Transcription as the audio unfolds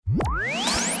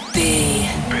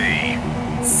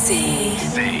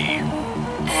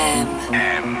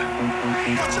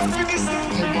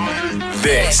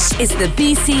This is the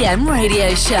BCM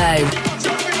Radio Show.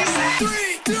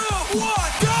 3, 2, 1,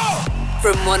 go!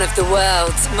 From one of the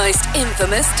world's most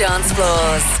infamous dance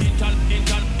floors.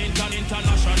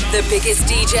 The biggest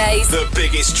DJs. The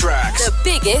biggest tracks. The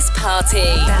biggest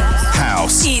party.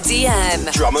 House.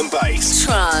 EDM. Drum and bass.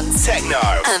 Trance. Techno.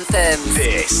 Anthems.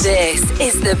 This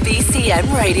is the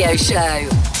BCM Radio Show.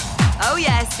 Oh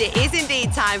yes, it is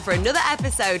indeed time for another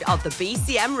episode of the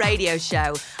BCM Radio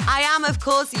Show. I am, of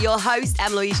course, your host,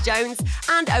 Eloise Jones,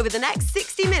 and over the next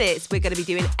 60 minutes, we're going to be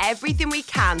doing everything we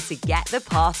can to get the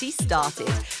party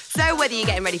started. So whether you're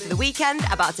getting ready for the weekend,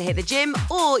 about to hit the gym,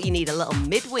 or you need a little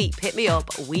midweek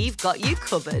pick-me-up, we've got you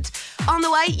covered. On the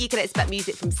way, you can expect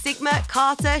music from Sigma,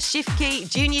 Carter, Shift Key,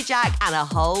 Junior Jack, and a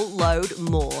whole load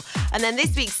more. And then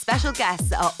this week's special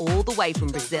guests are all the way from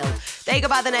Brazil. They go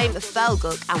by the name of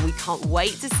Felguk, and we can't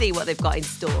wait to see what they've got in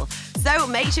store. So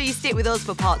make sure you stick with us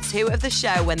for part 2 of the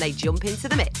show when they jump into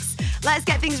the mix. Let's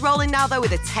get things rolling now, though,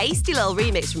 with a tasty little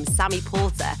remix from Sammy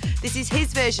Porter. This is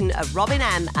his version of Robin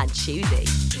M and Choosy.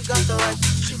 She got the right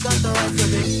to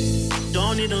be.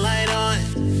 Don't need the light on.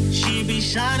 She be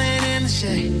shining in the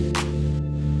shade.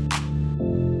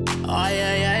 Oh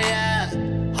yeah, yeah, yeah.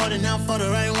 Holding out for the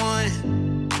right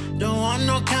one. Don't want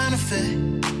no counterfeit.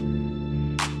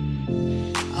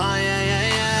 Oh yeah, yeah,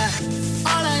 yeah.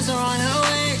 All eyes are on her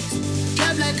waist.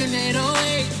 Drop like a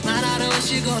 808. Right out of where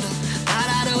she go down. Right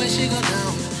out of where she go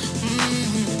down.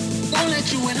 Won't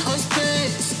let you in her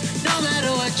space. No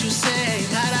matter what you say.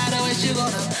 Right out of where she go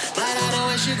down. Right out of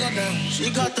where she go down. She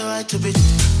got the right to be.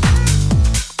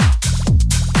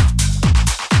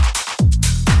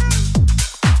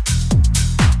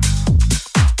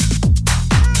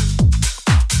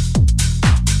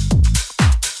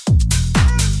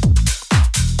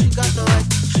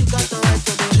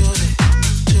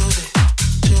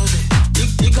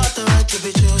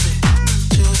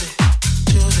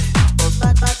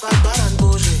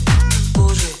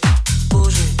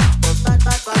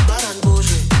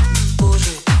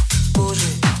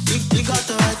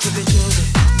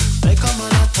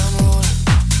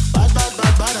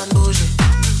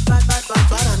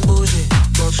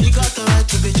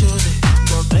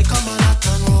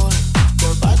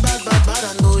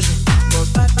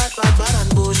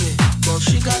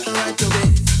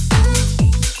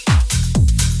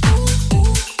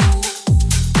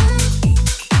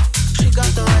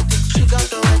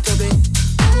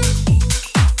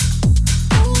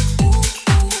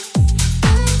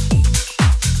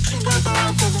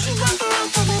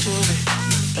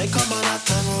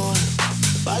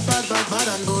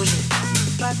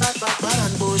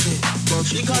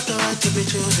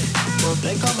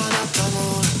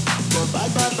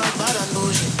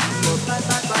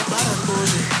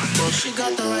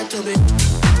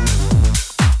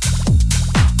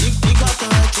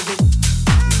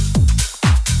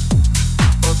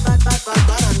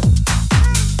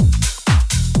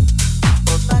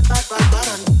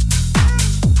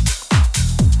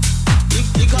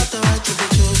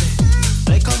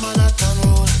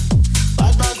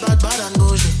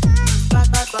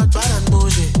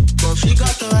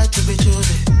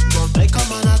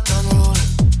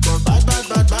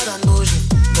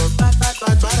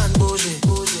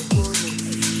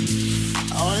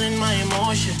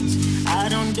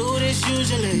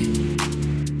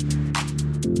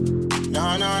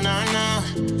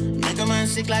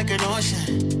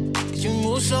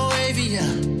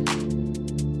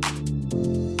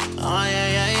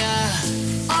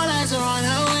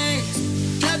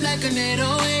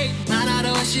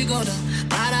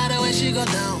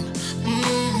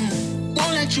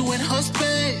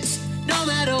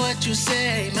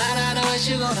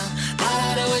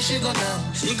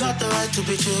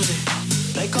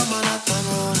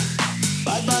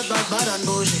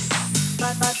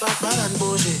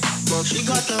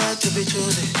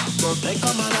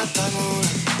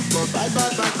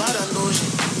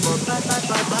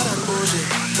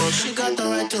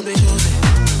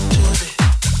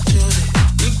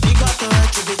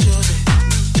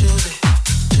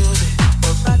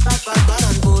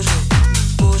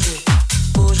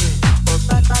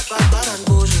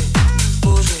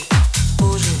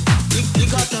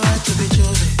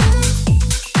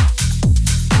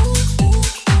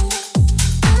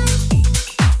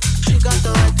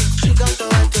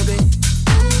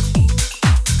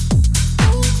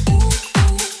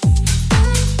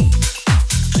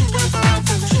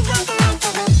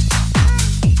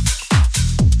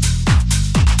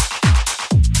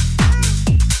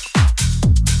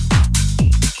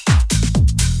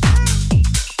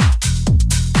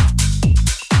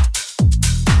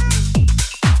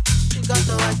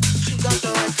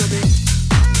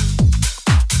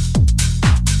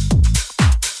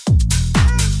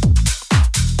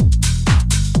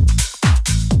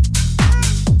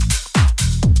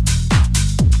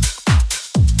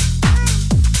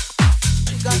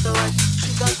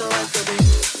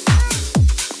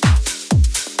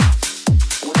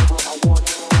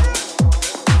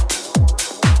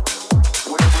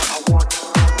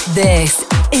 This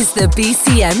is the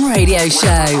BCM Radio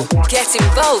Show. Get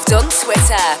involved on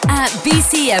Twitter at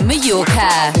BCM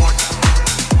Mallorca.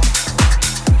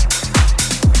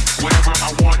 Whatever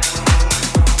I want.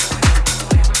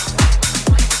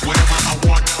 Whatever I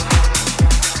want.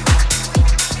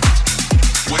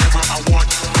 Whatever I want.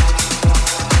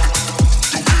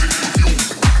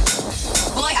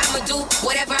 Boy, I'ma do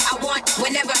whatever I want,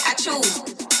 whenever I choose.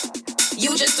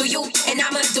 You just do you, and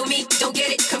I'ma do me, don't get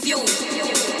it confused.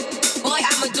 Boy,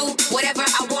 I'ma do whatever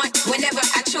I want, whenever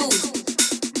I choose.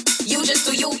 You just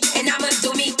do you, and I'ma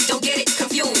do me, don't get it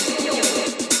confused.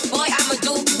 Boy, I'ma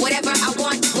do whatever I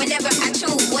want, whenever I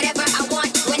choose. Whatever I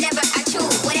want, whenever I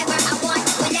choose. Whatever I want,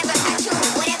 whenever I choose.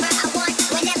 Whatever I want,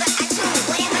 whenever I choose.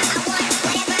 Whatever I want, whenever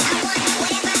I want. Whatever I want, whenever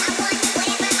I want.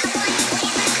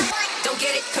 Whatever I want. Don't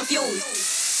get it confused.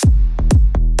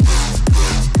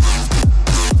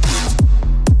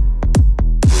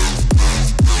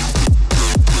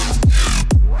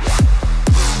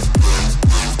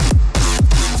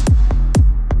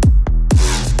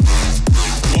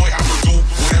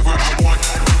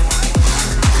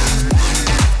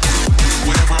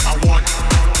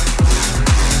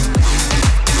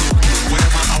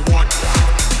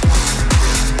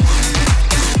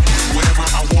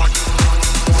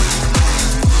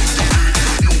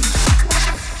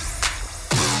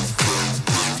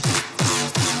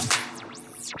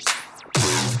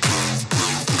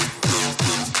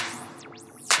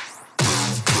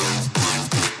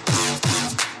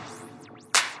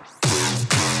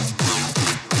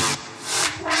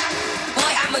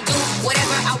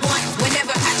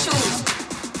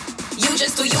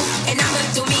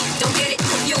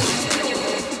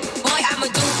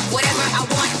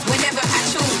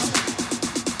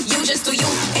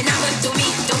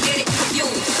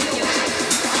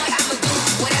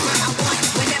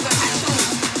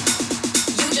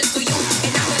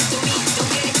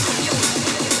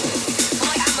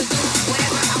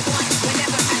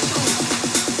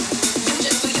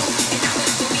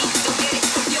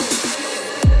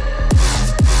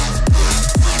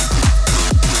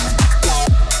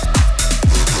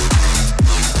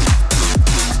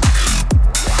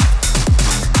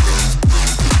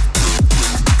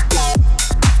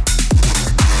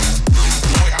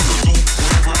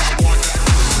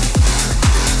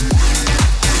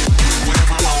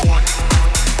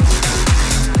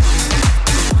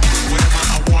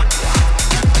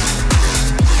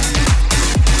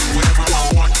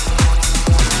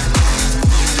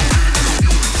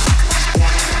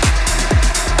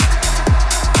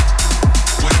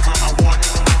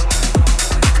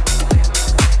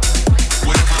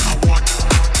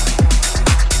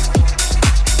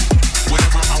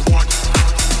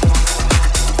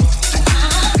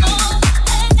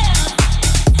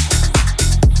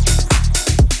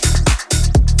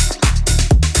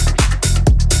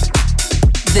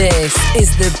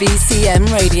 Is the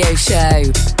BCM Radio Show.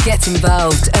 Get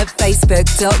involved at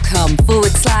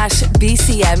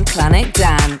facebook.com/BCM Planet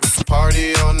Dance.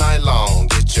 Party all night long,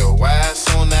 get your ass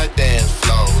on that dance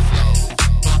floor.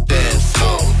 Dance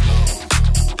floor.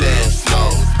 Dance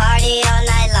floor. Party all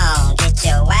night long, get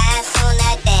your ass on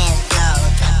that dance floor.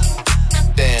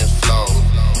 Dance floor.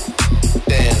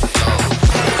 Dance floor.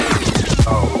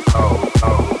 Oh, oh, oh,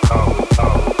 oh, oh,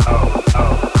 oh, oh, oh, oh,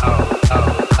 oh,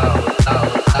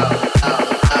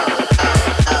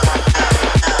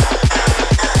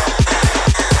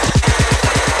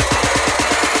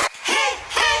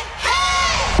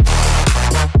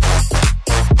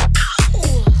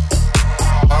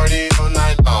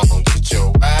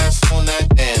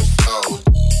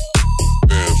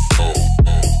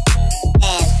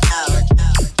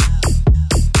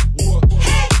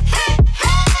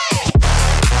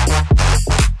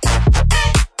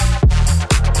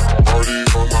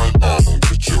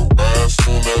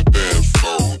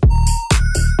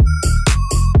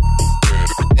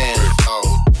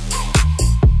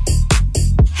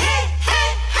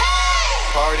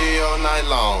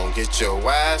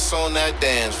 On that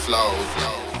dance floor,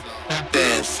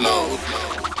 dance floor,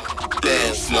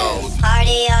 dance floor.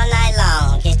 Party all night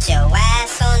long, get your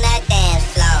ass on that dance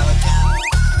floor.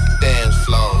 Dance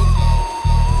floor,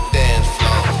 dance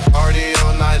floor. Party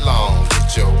all night long,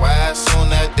 get your ass on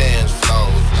that dance floor.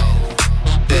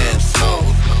 Dance floor,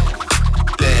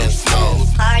 dance floor.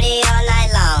 Party all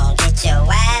night long, get your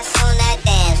ass on that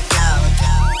dance floor.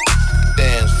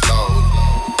 Dance floor,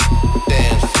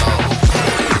 dance floor.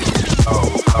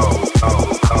 Oh, oh, oh,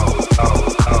 oh, oh, oh,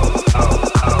 oh, oh, oh,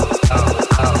 oh, oh, oh,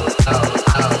 oh,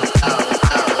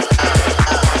 oh.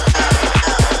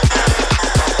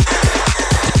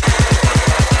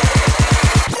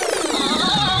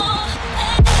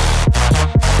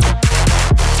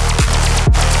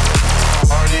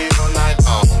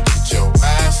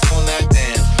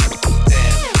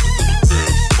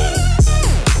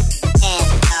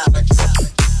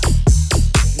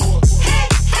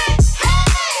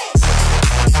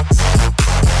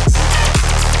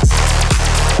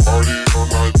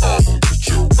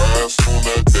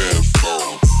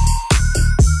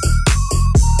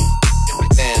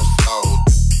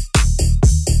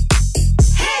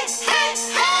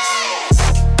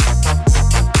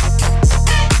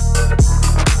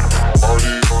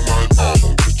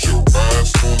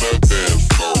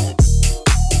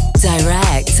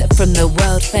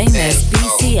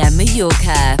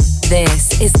 Yorker.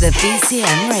 This is the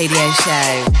BCM Radio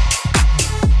Show.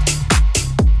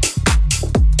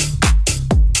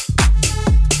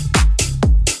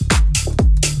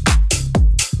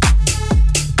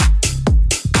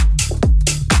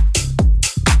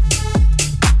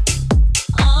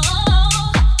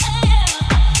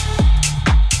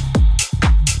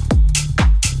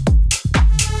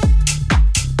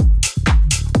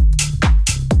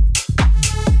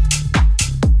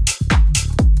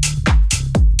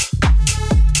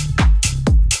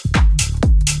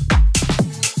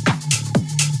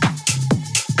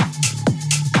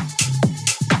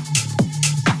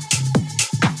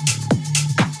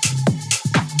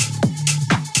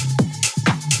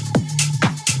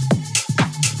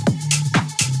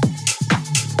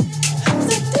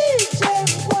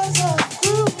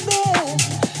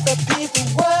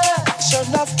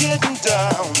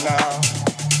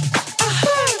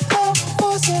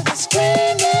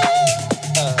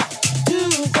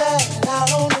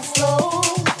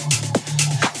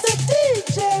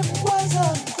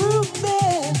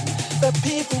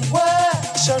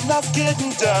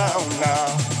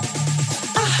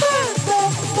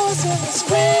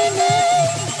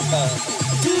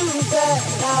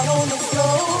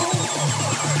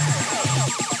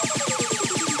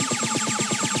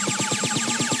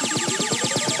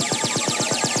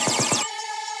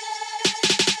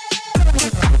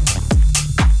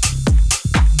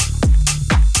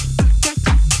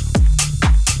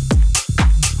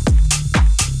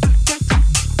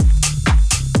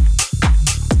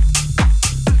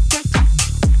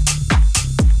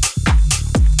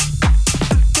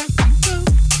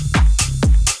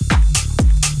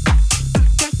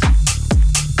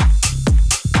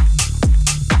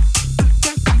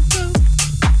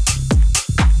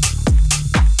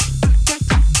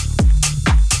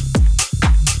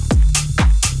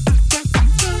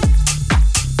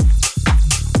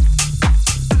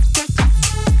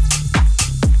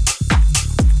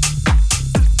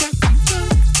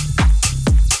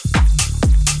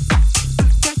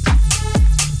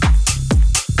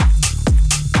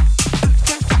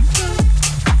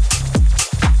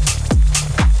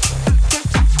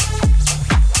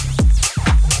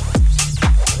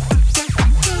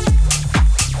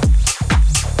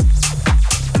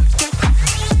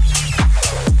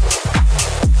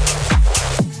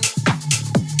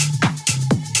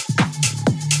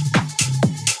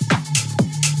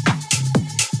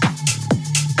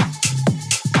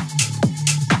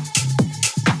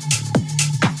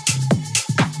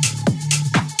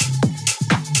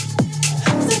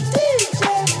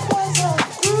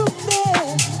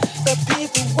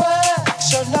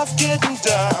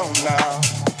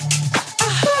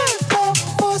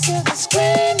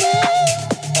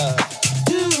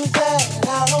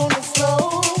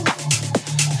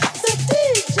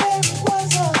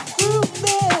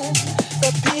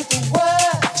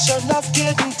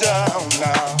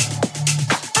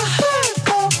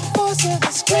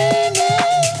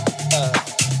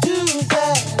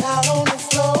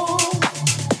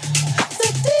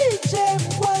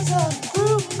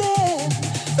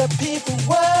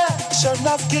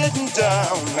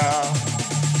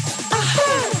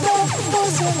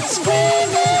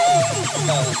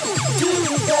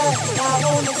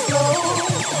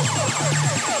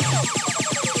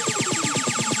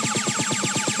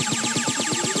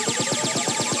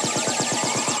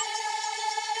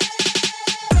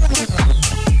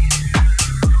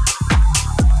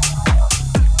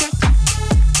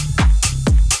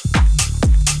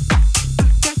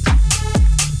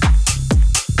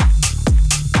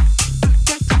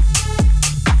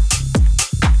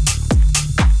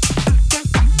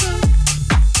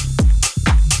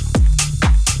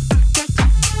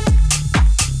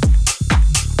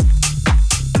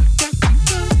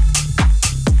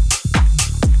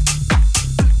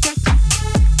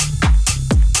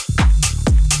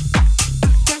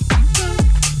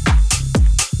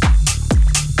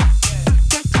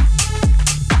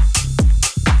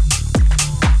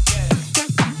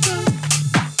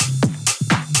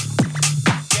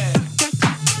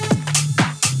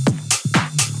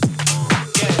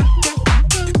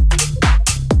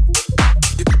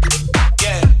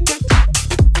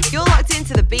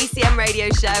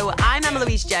 Show. I'm Emma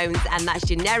Louise Jones, and that's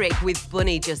Generic with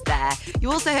Bunny just there.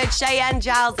 You also heard Cheyenne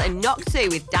Giles and Noctu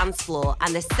with Dance Floor,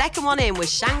 and the second one in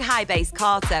was Shanghai-based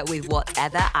Carter with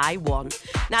Whatever I Want.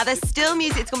 Now, there's still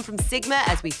music to come from Sigma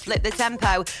as we flip the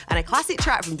tempo, and a classic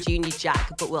track from Junior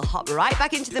Jack, but we'll hop right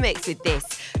back into the mix with this.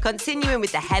 Continuing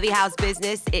with the heavy house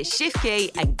business, it's Shift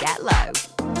Key and Get Low.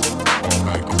 All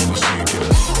night, I'm listening to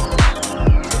this.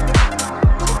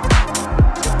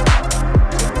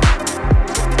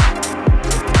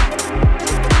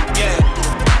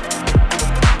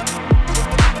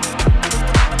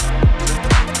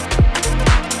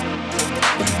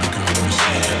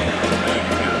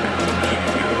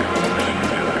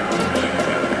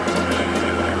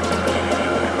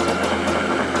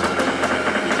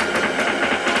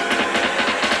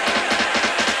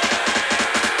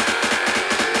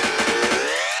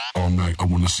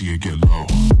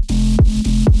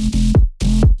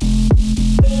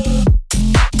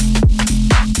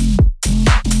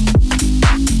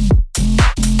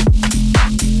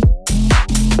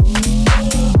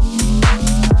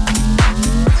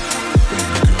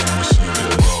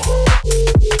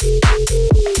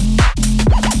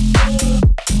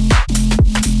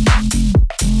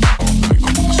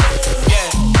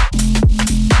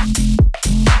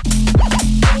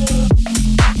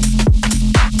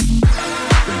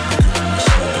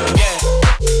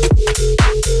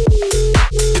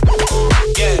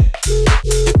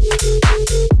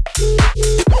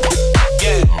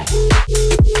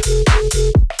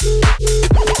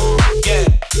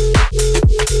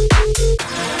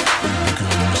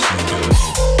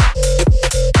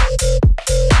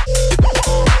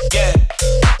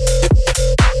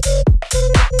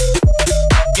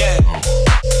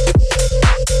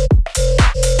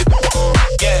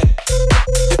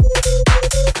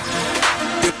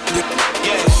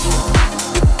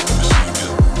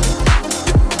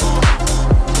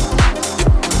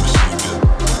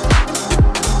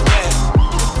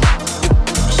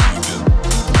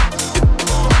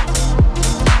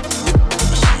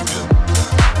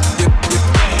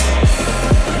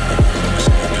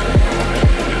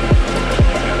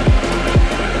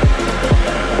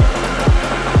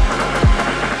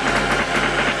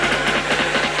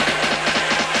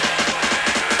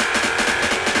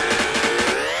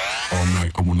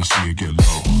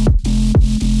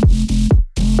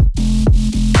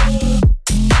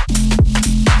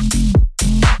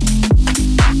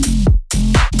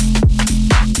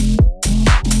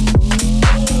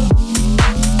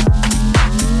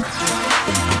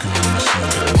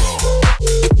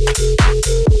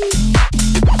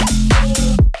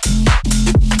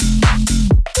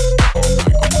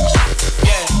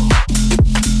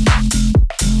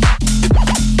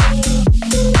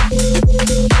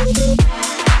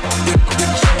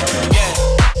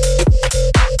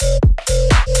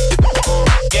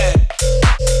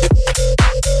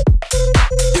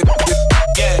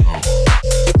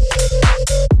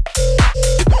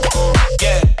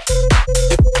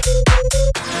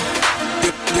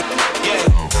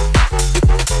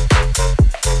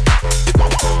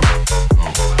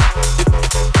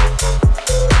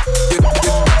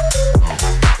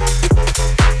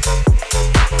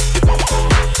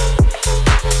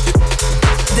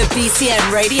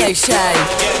 BCM Radio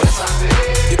Show.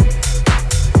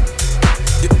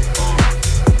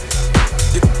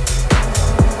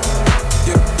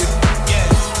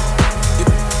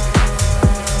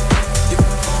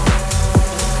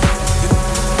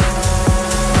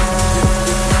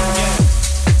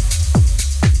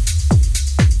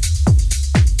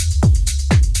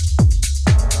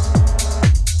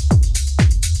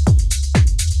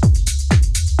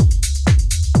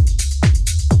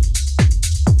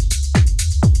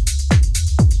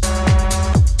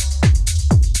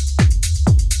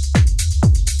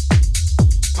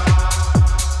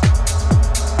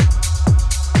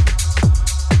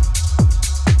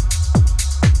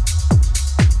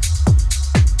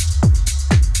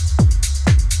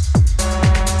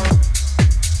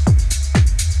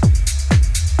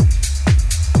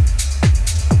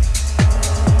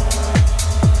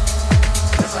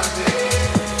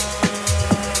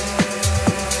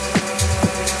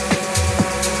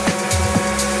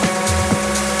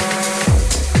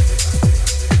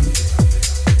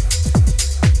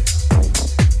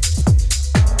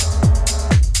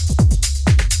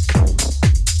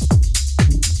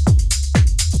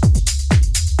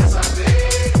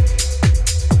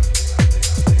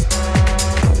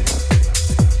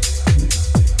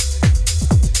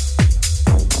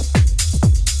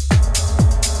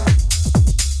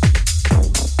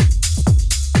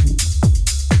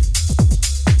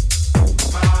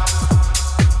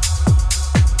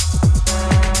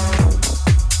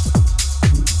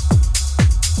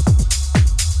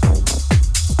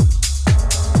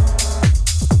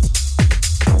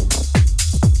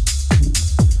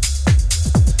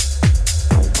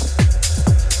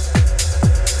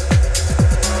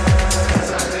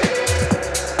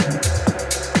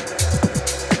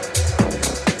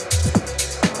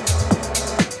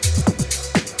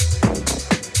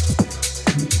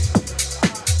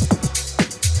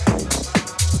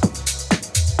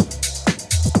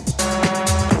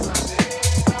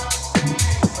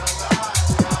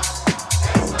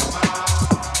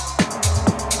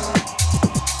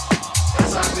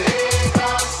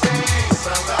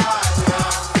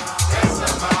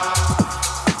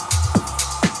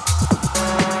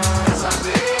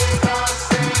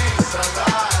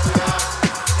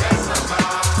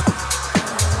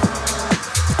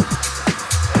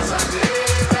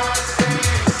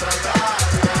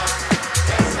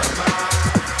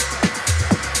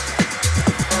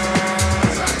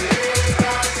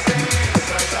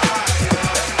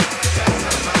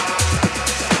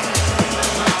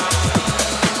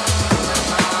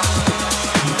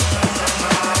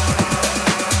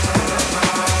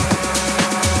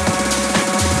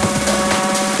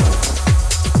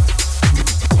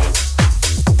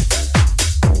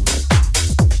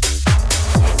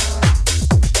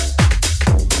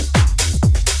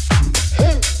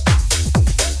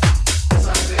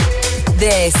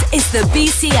 This is the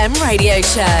BCM Radio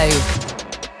Show.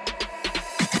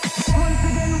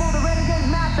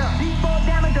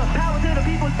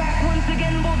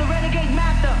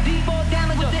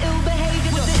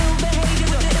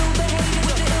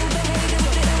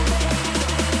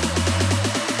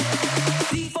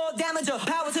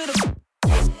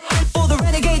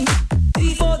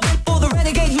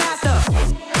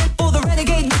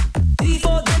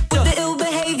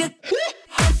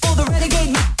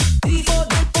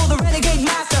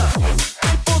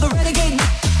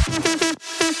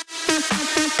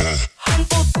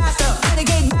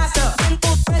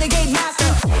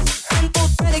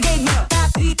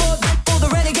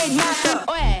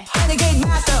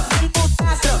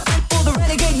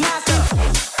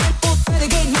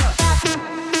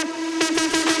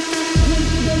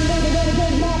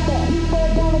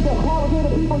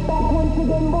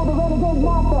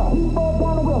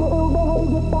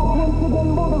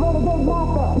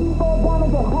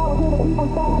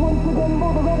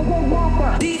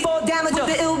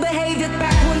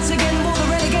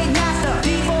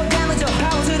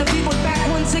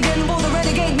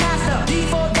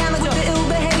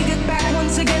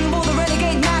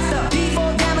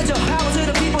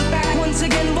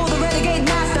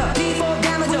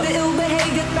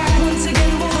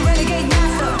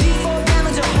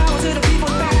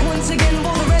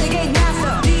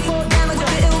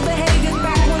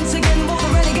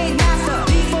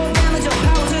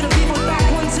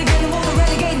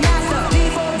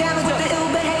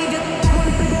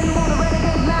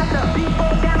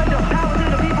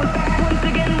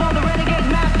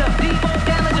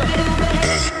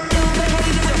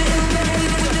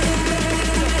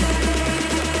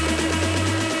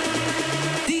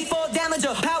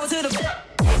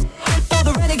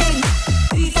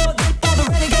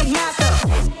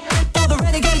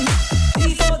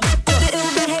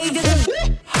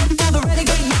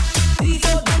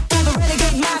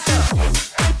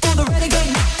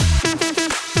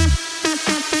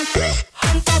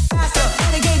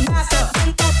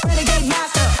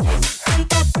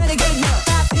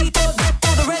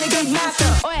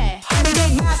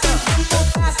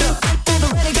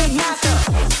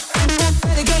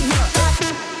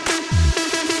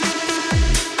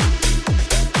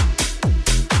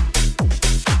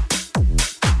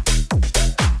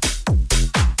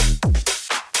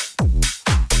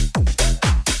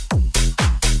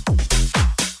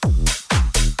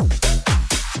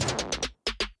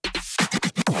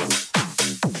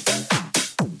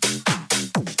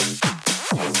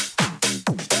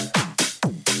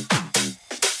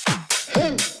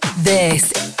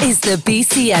 This is the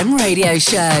BCM Radio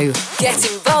Show. Get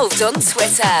involved on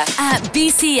Twitter at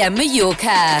BCM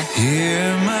Mallorca.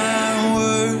 Hear my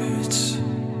words.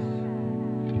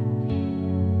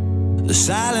 The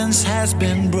silence has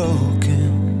been broken.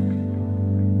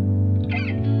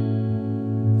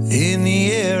 In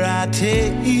the air I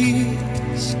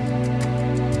taste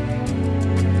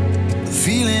the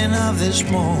feeling of this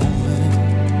moment.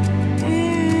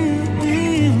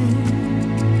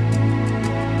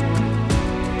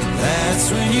 That's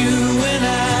when you and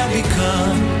I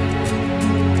become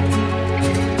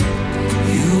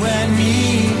you and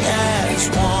me as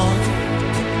one.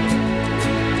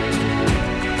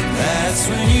 That's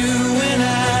when you and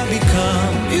I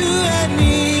become you and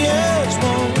me as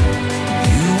one.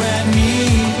 You and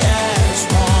me as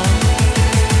one.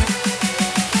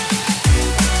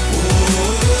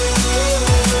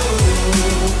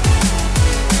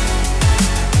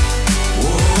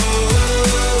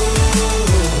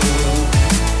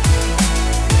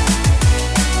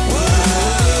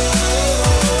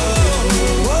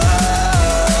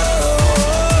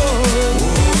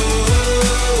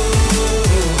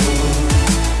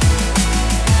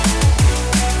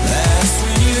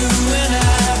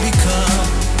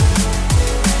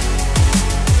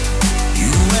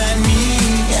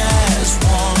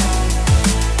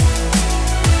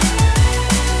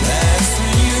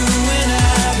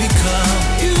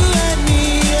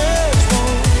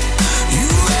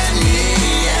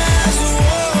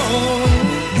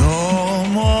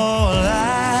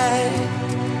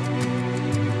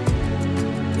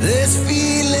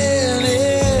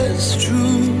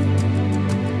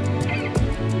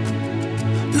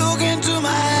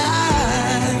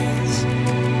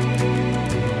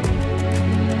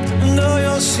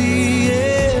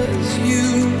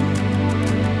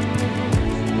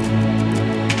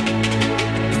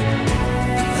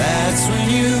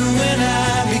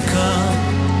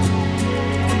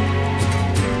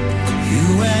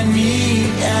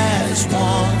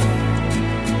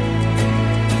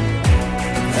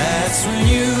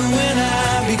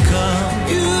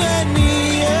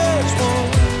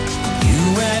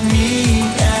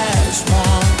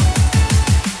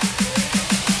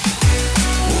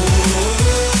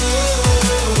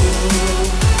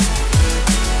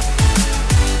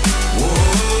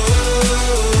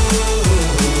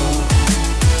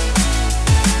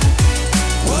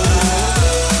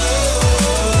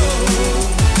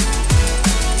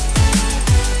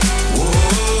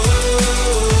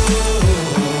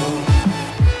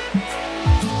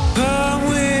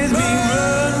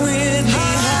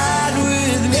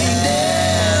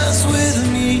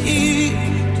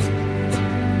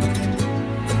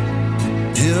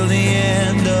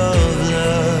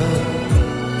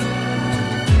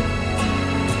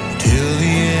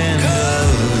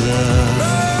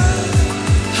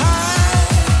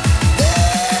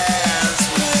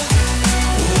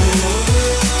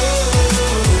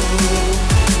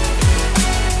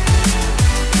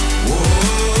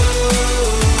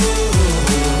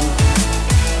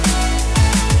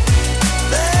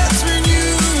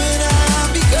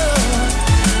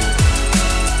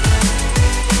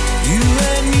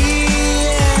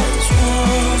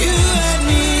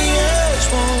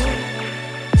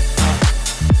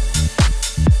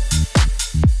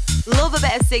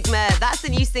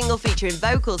 Featuring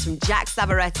vocals from Jack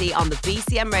Savaretti on the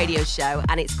BCM Radio Show,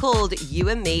 and it's called You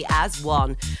and Me as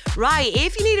One. Right,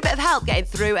 if you need a bit of help getting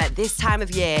through at this time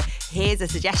of year, here's a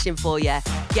suggestion for you.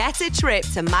 Get a trip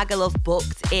to Magaluf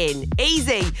booked in.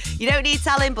 Easy. You don't need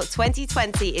telling, but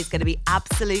 2020 is going to be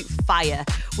absolute fire.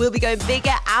 We'll be going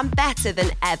bigger and better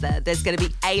than ever. There's going to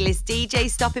be A-list DJs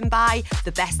stopping by,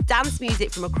 the best dance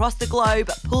music from across the globe,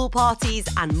 pool parties,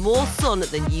 and more sun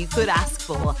than you could ask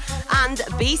for. And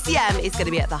BCM is going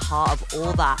to be at the heart of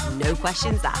all that, no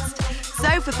questions asked.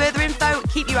 So for further info,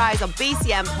 keep your eyes on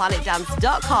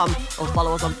bcmplanetdance.com or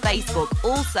follow us on Facebook,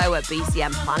 also at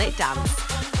BCM Planet Dance.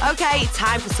 Okay,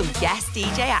 time for some guest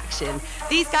DJ action.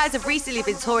 These guys have recently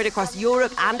been touring across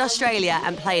Europe and Australia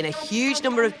and playing a huge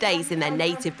number of dates in their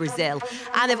native Brazil.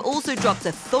 And they've also dropped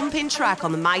a thumping track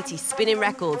on the mighty Spinning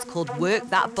Records called Work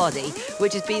That Body,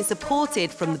 which has been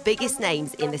supported from the biggest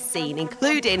names in the scene,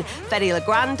 including Fedde Le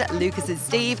Grand, Lucas and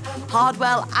Steve,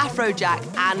 Hardwell, Afrojack,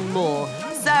 and more.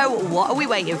 So what are we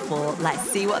waiting for? Let's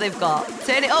see what they've got.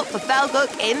 Turn it up for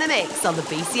Felguk in the mix on the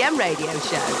BCM Radio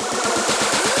Show.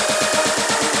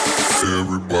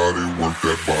 Everybody work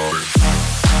that body.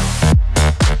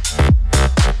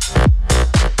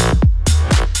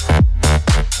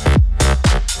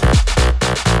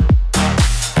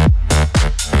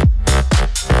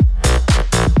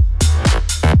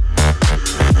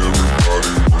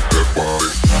 Everybody work that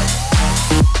body.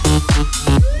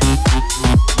 Everybody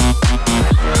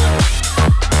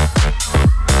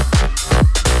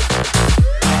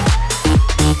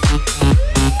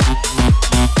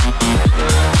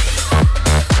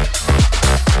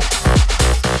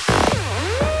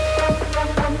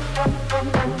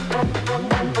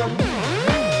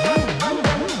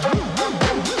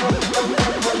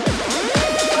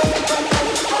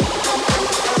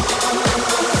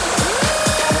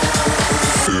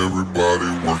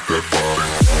work that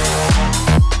body.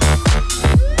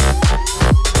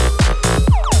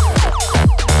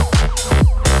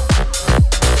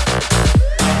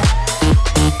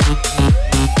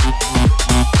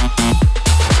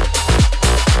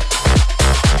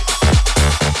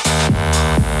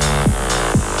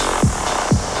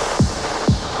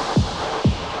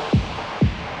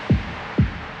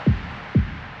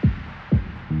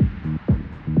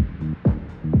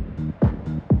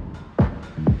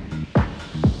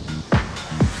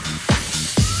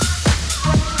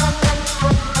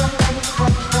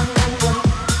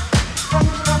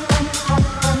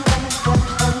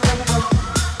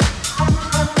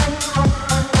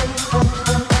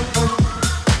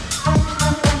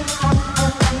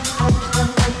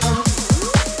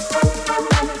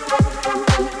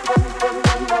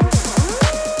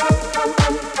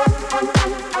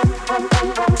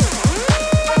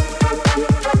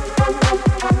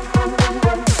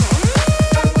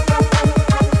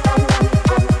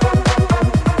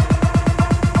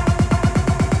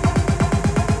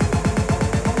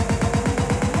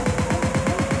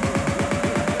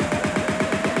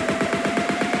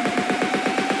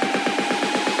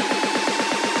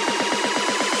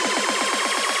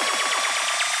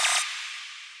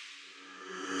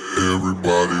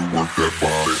 Everybody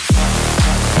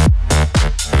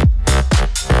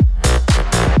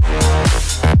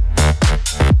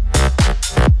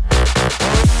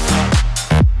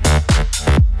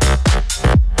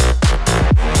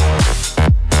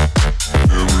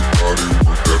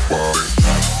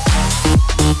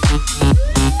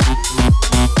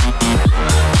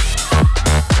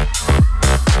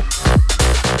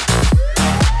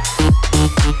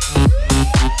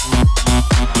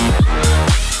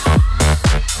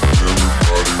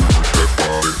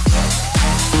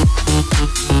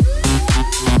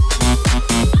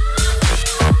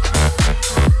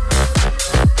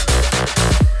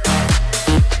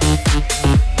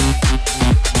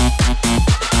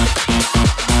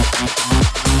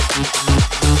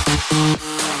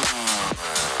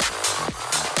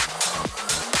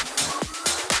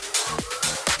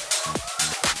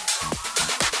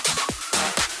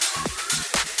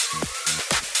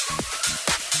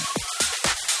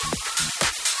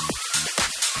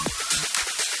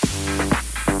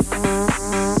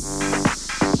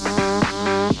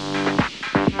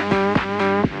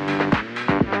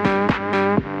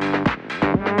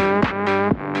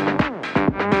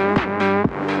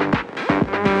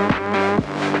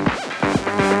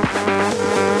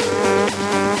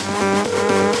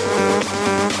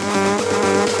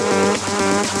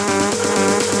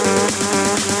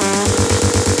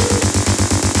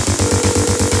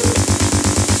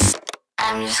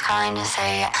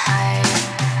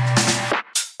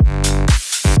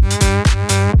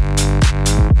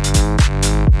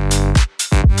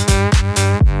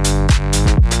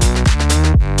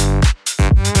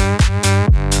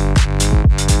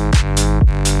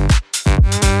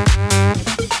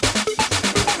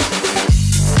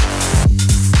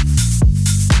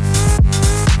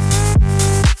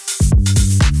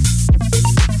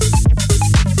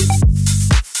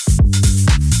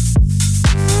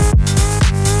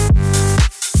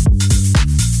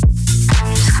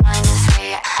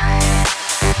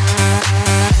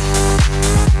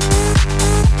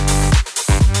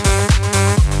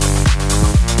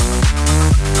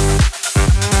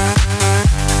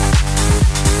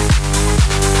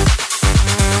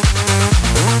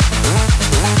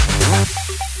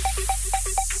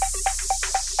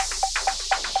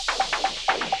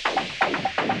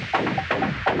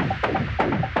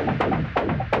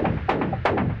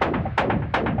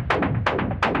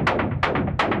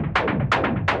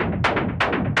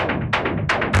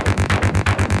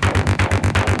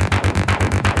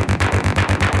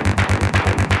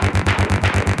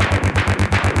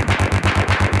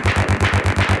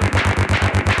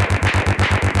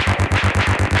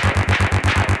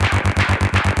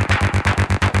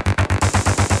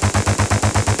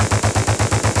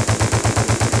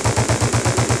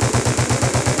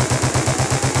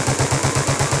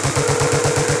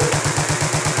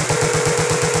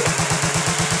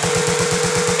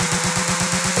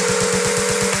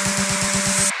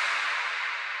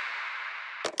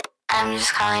I'm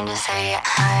just calling to say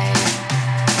hi.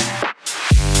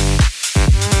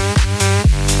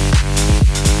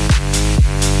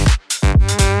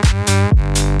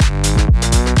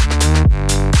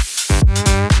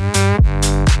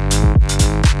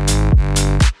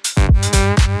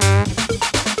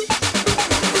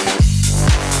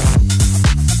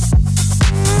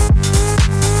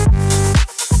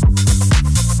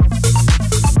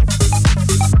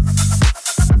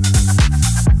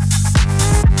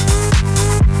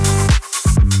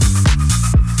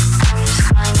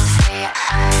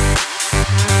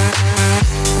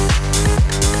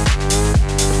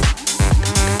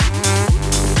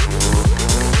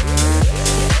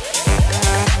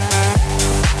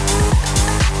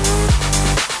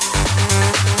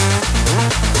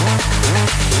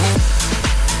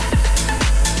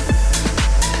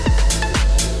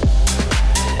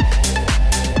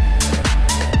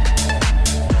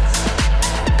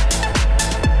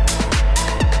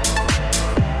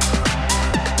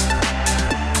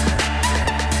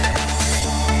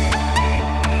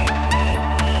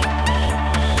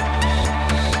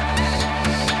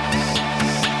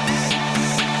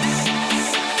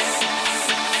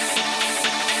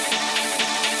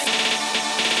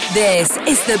 This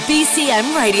is the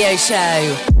BCM Radio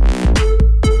Show.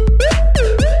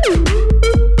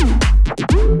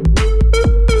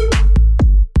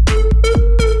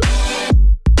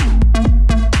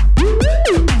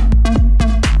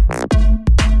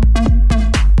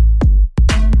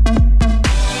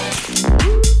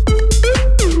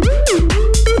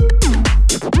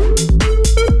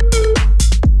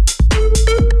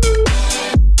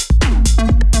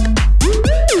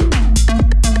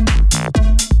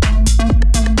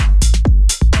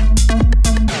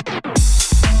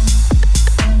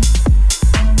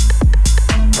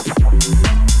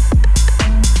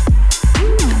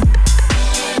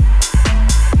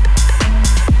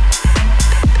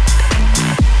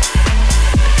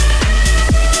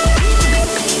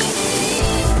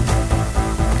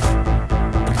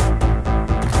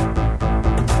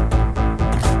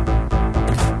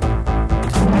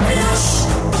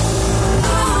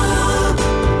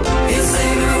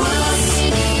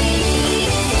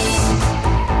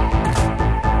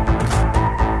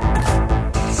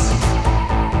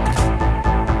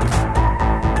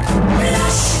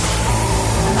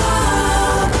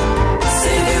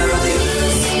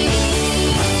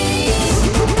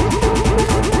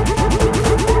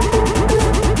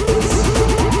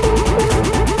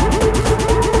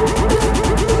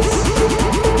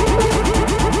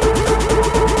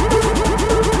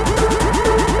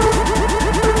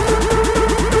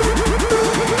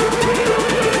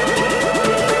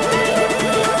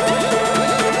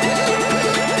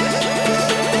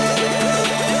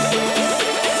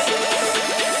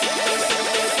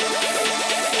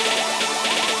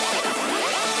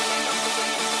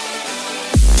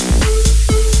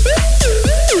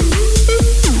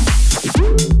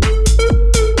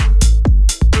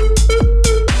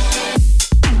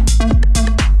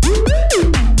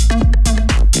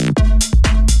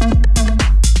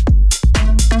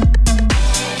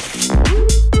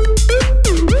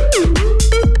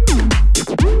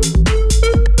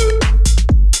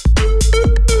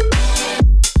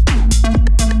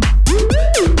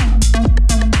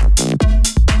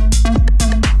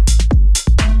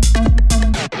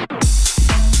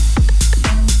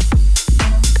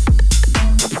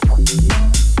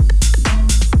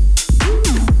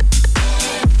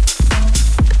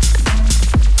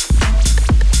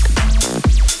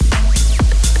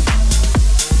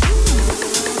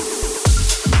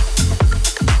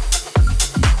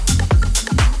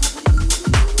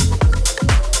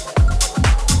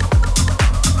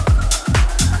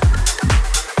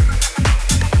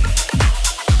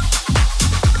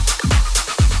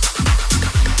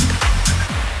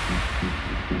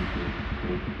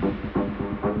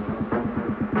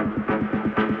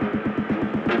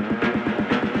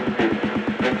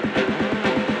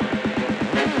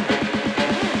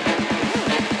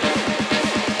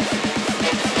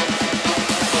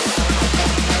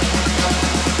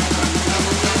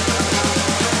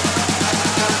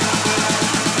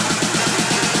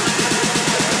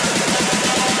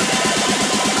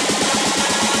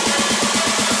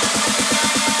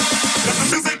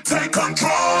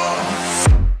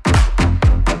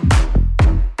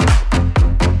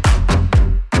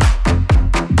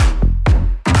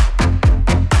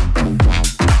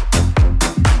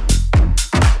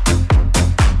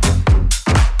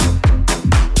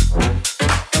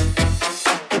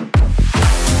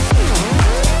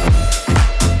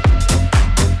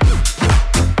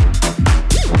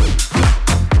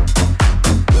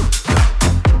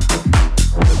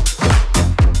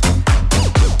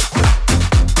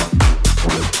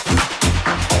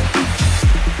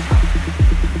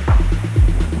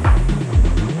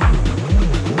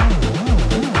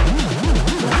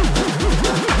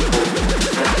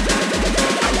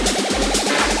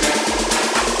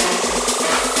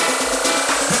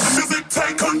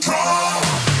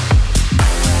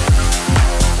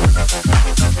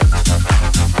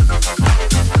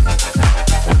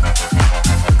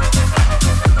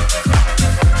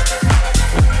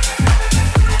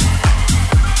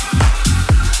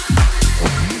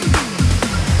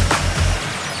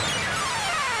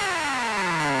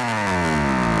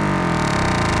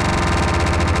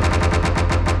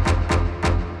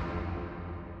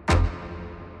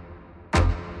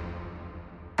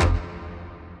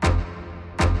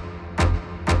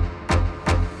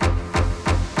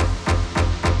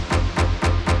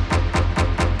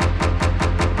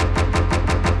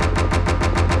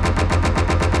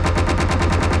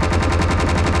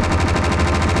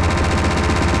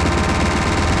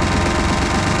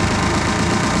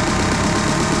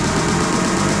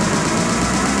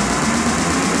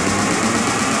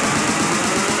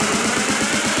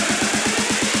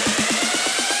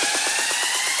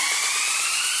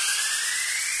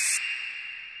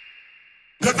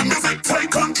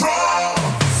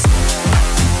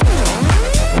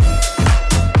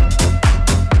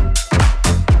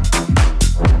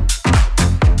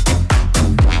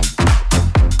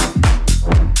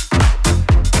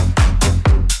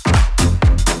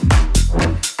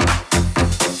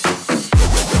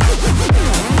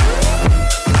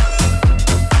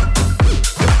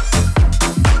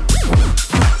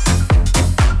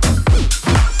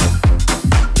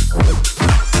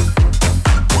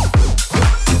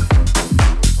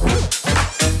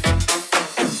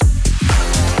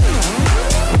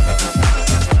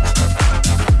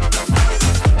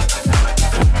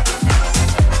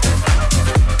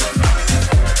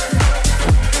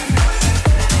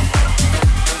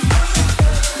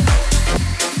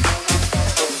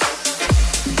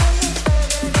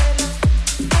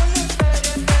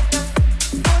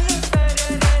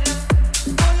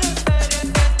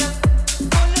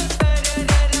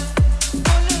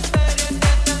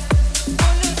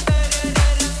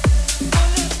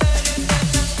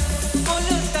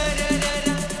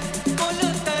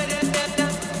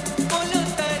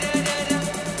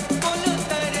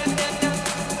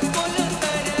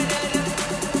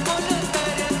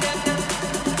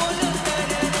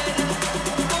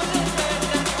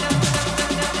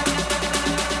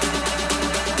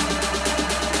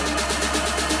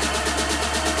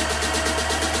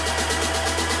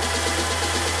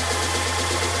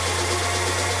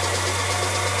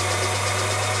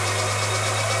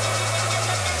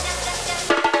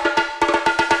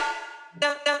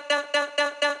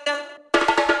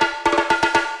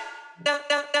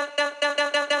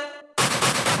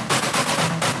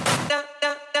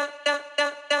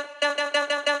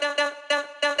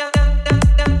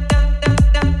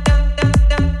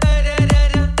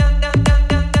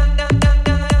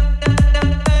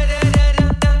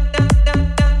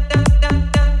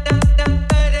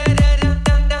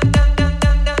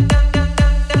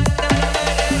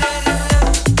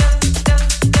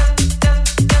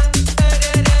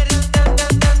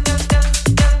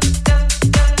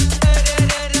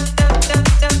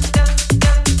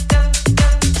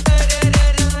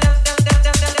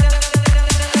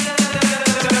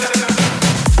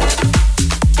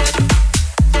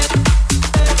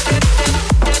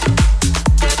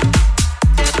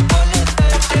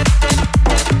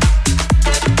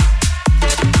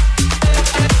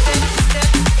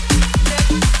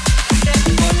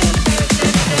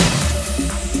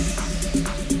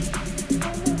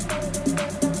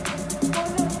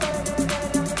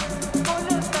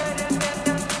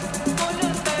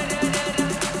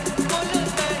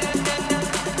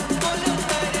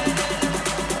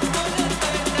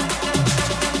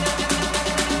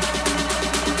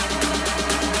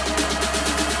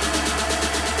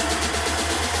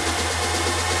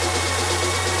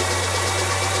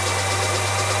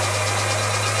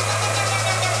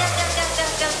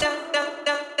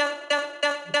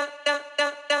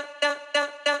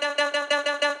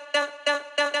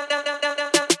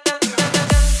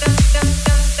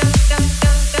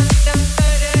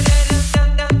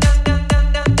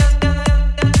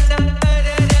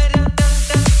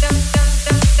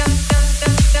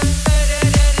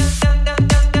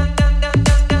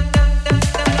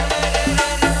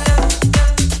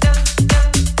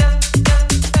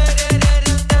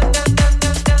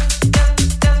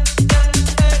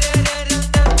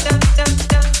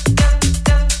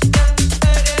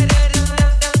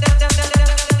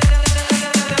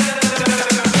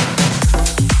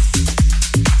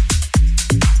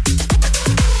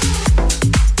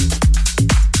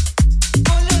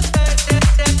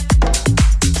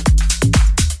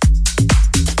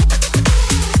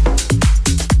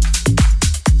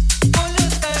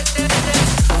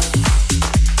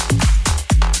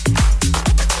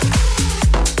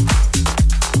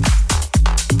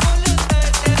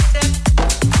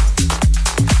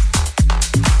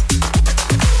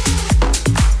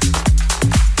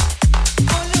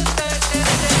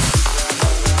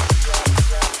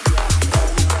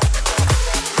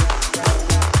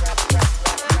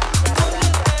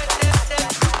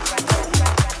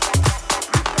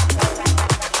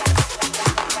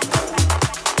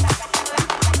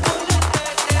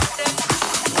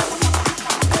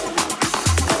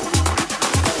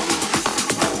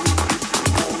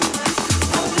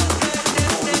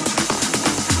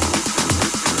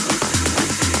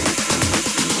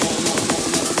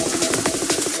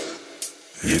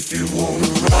 If you wanna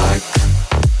ride,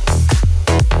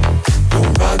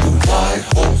 don't ride the white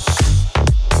horse.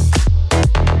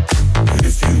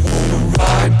 If you wanna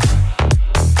ride,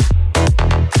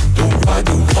 don't ride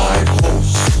the white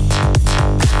horse.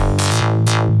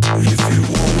 If you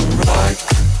wanna ride,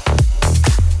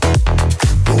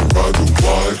 don't ride the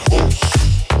white horse.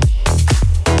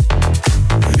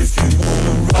 If you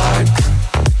wanna ride,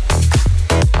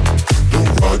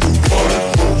 don't ride the white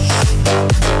horse.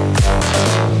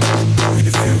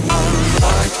 If you wanna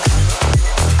ride,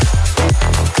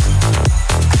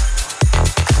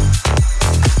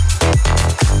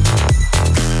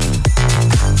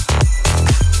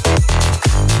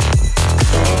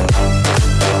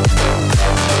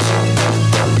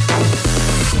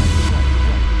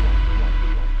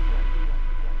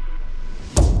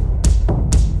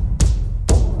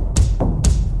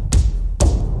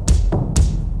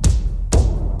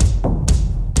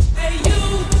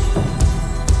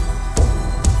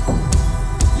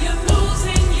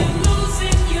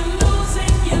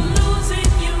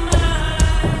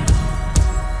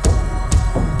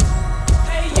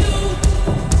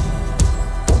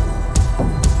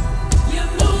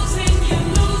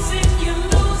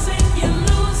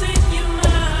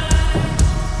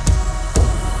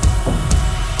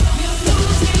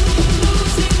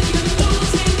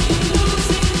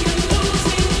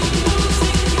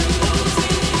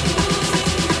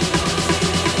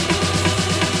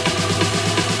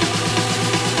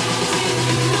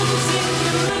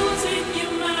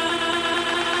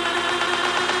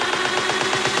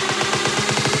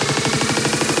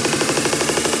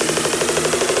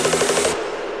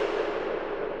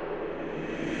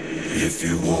 if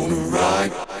you wanna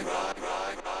ride,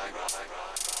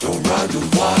 don't ride the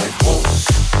white horse.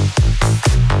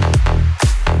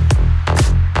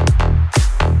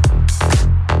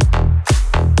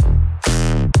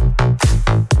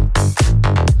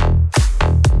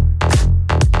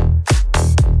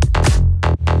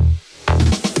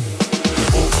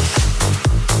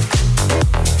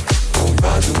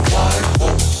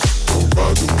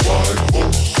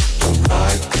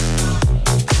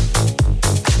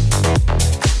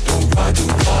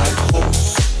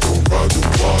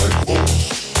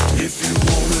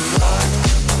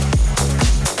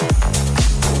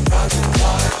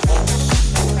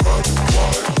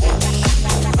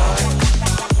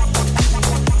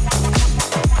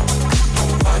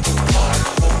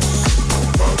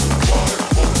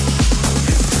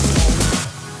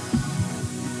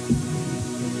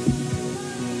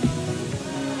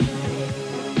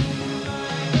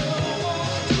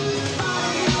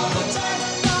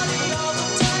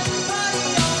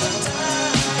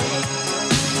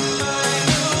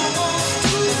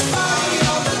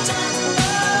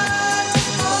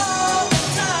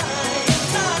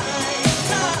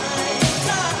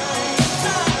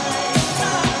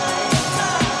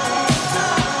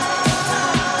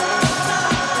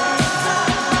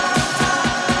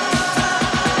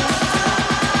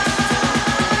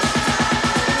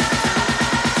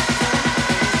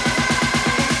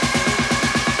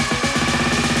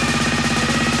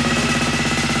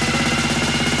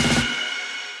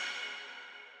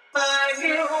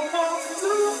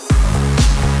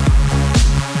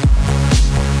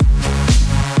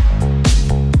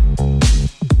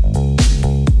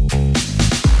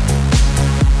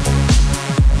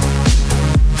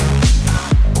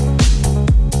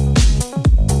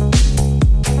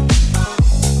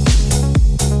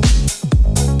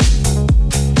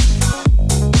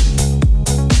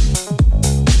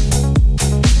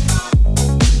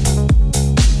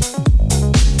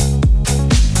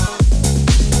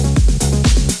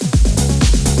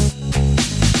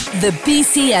 The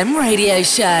BCM Radio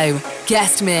Show.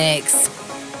 Guest Mix.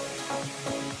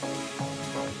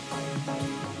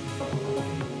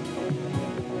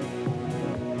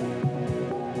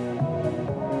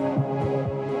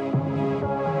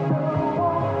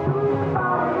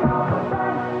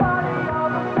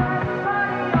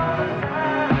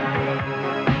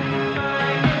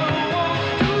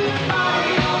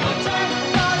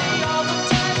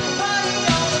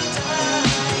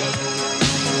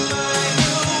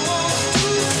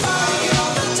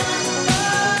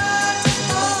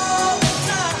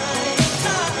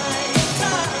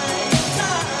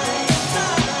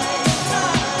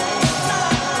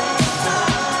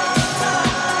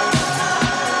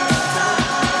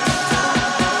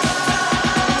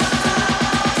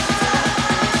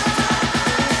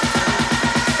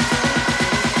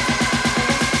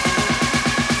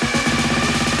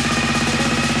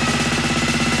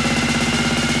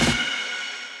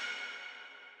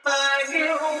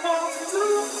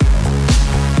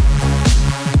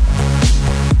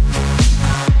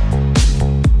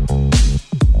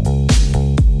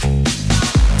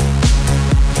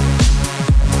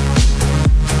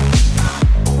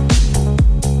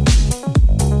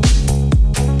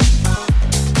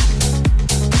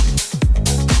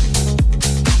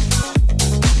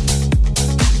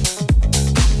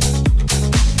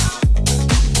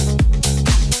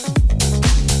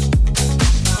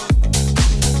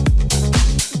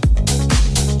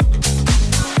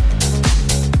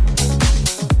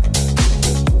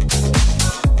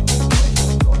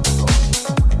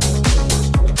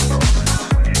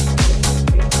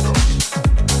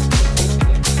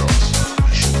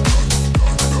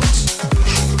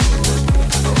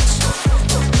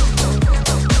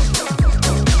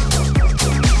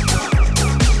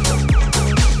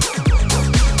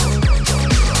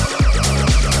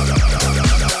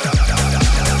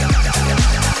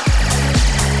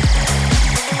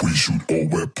 should all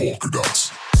wear polka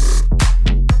dots.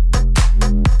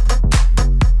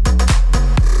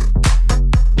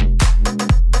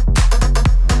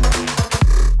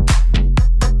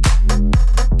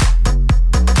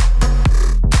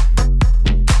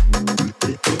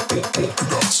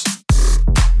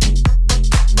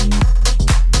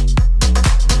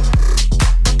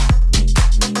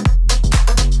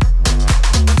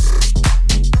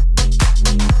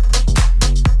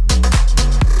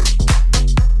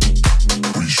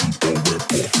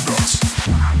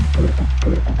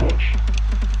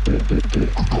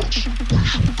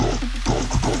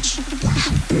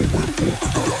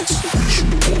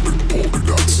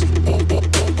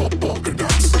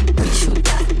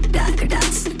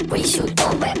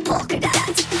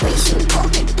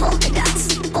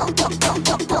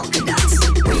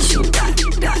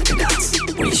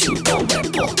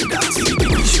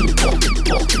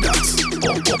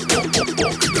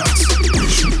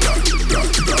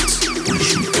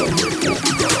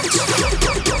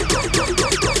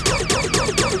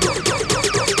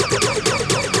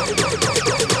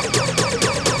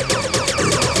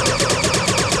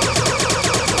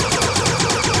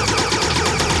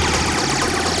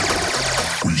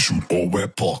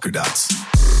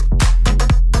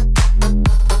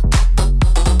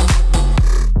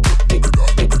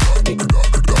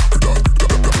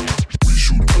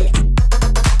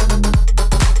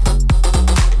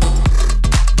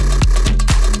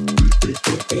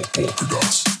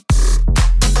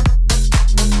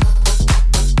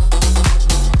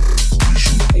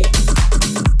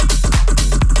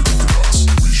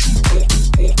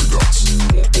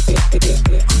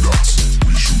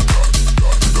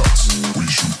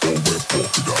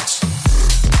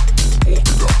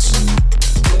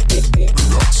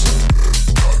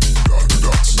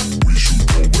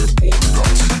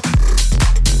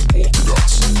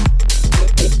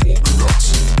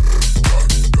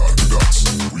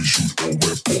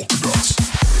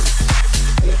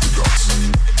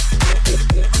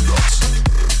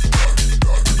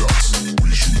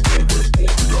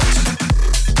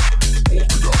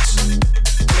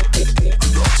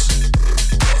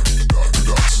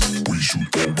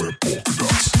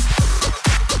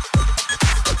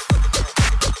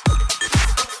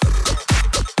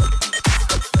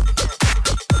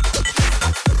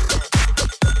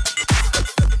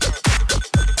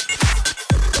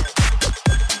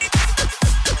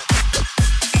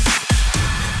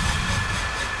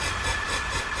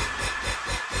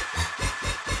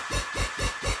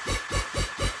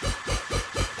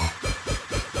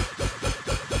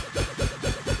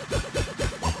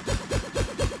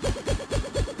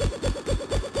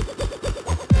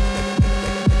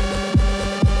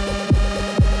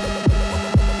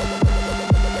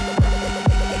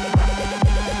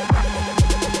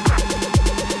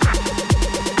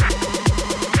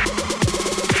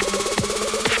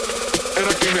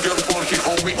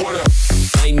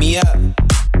 Line me up,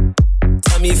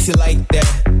 tell me if you like that.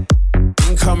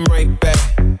 Then come right back,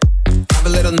 have a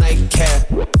little nightcap.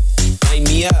 Line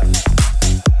me up,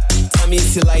 tell me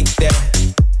if you like that.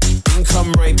 Then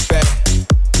come right back,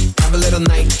 have a little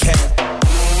nightcap.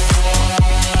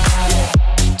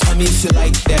 Tell me if you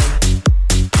like that.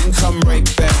 Then come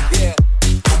right back,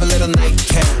 have a little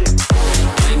nightcap.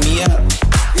 Line me up,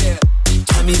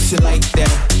 tell me if you like that.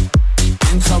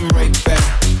 Then come right back,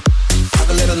 have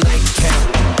a little nightcap.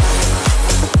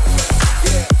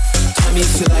 Tell me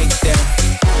if you like that.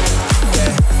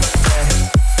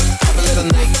 Have a little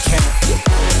nightcap.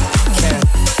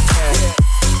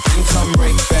 Then come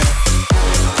right back.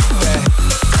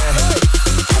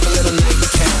 Have a little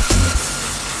nightcap.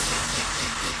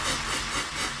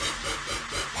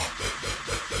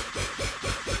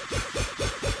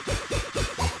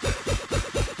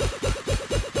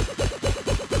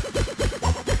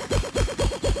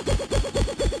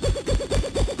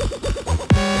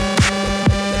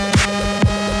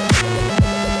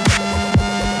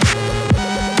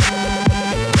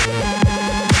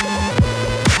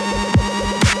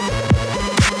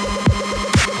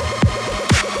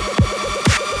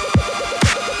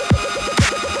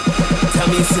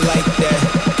 If you like that,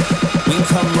 we can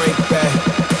come right back.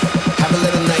 Have a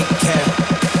little nightcap.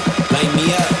 Line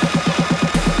me up.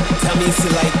 Tell me if you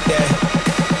like that.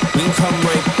 We can come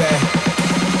right back.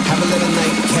 Have a little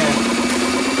nightcap.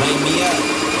 Line me up.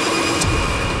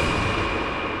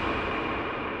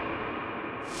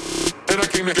 And I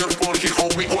came to get funky,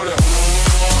 homie. What up?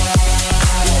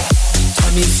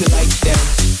 Tell me if you like that.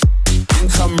 We can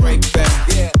come right back.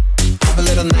 Have a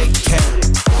little nightcap.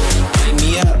 Line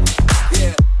me up.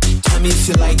 Tell me if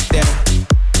you like that.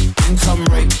 Then come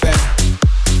right back.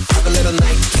 Have a little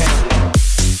nightcap.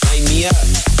 Line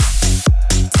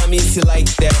if you like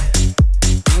that.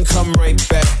 We can come right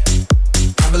back.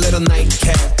 Have a little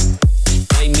nightcap.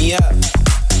 Light me up.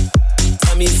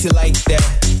 Tell me if you like that.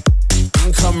 We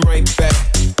can come right back.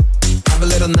 Have a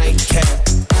little nightcap.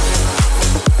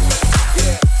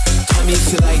 Yeah. Tell me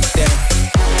if you like that.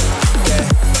 Yeah,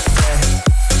 yeah.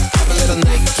 Have a little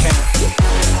nightcap.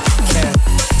 Cap,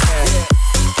 cap.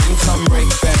 We can come right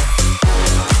back.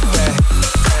 Yeah,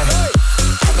 yeah.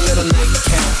 Have a little nightcap.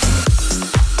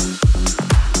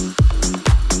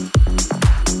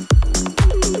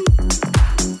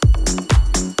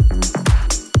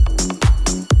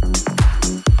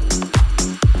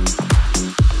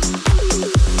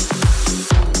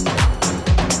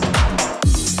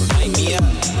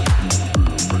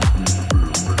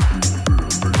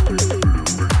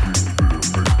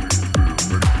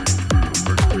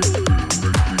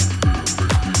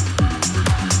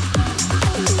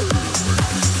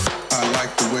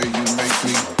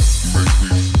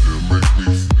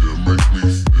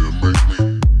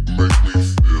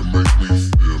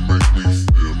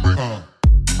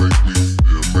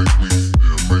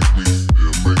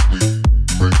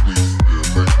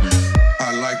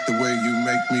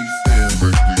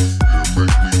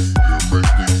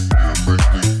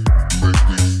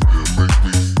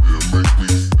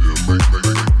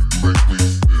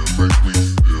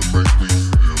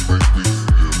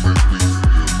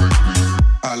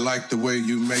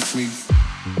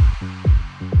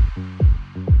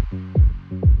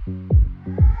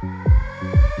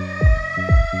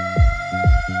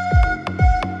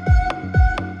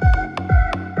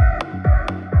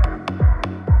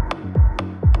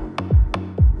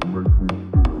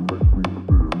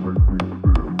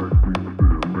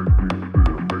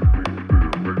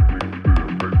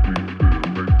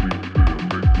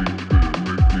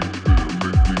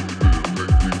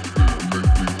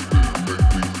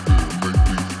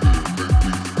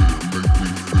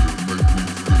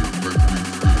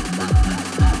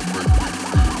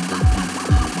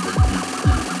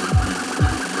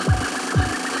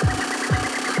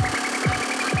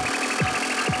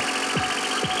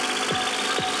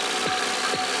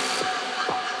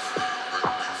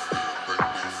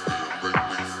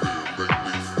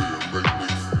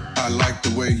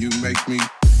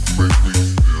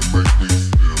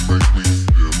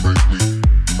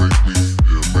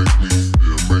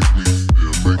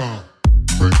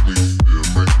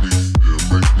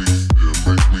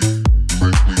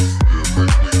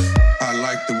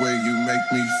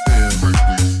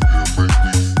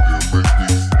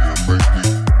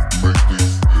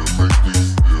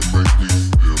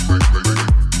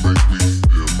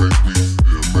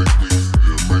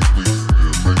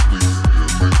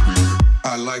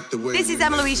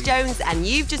 Jones, and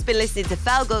you've just been listening to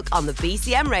Felguk on the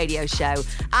BCM radio show.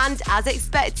 And as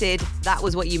expected, that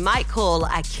was what you might call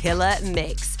a killer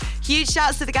mix. Huge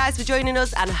shouts to the guys for joining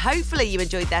us, and hopefully you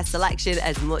enjoyed their selection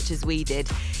as much as we did.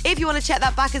 If you want to check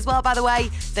that back as well, by the way,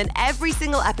 then every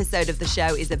single episode of the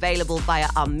show is available via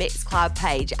our Mixcloud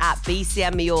page at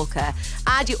BCM Mallorca.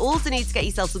 And you also need to get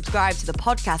yourself subscribed to the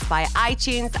podcast via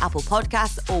iTunes, Apple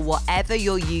Podcasts, or whatever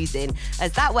you're using,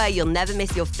 as that way you'll never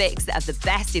miss your fix of the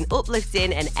best in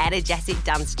uplifting and energetic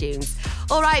dance tunes.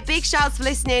 All right, big shouts for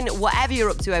listening. Whatever you're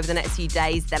up to over the next few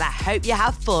days, then I hope you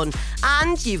have fun.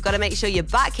 And you've got to make sure you're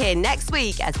back here next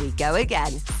week as we go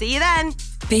again. See you then.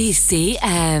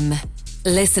 BCM.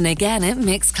 Listen again at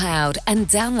Mixcloud and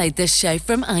download the show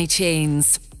from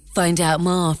iTunes. Find out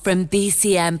more from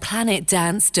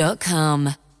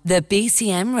bcmplanetdance.com. The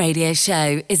BCM radio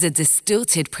show is a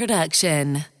Distorted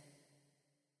production.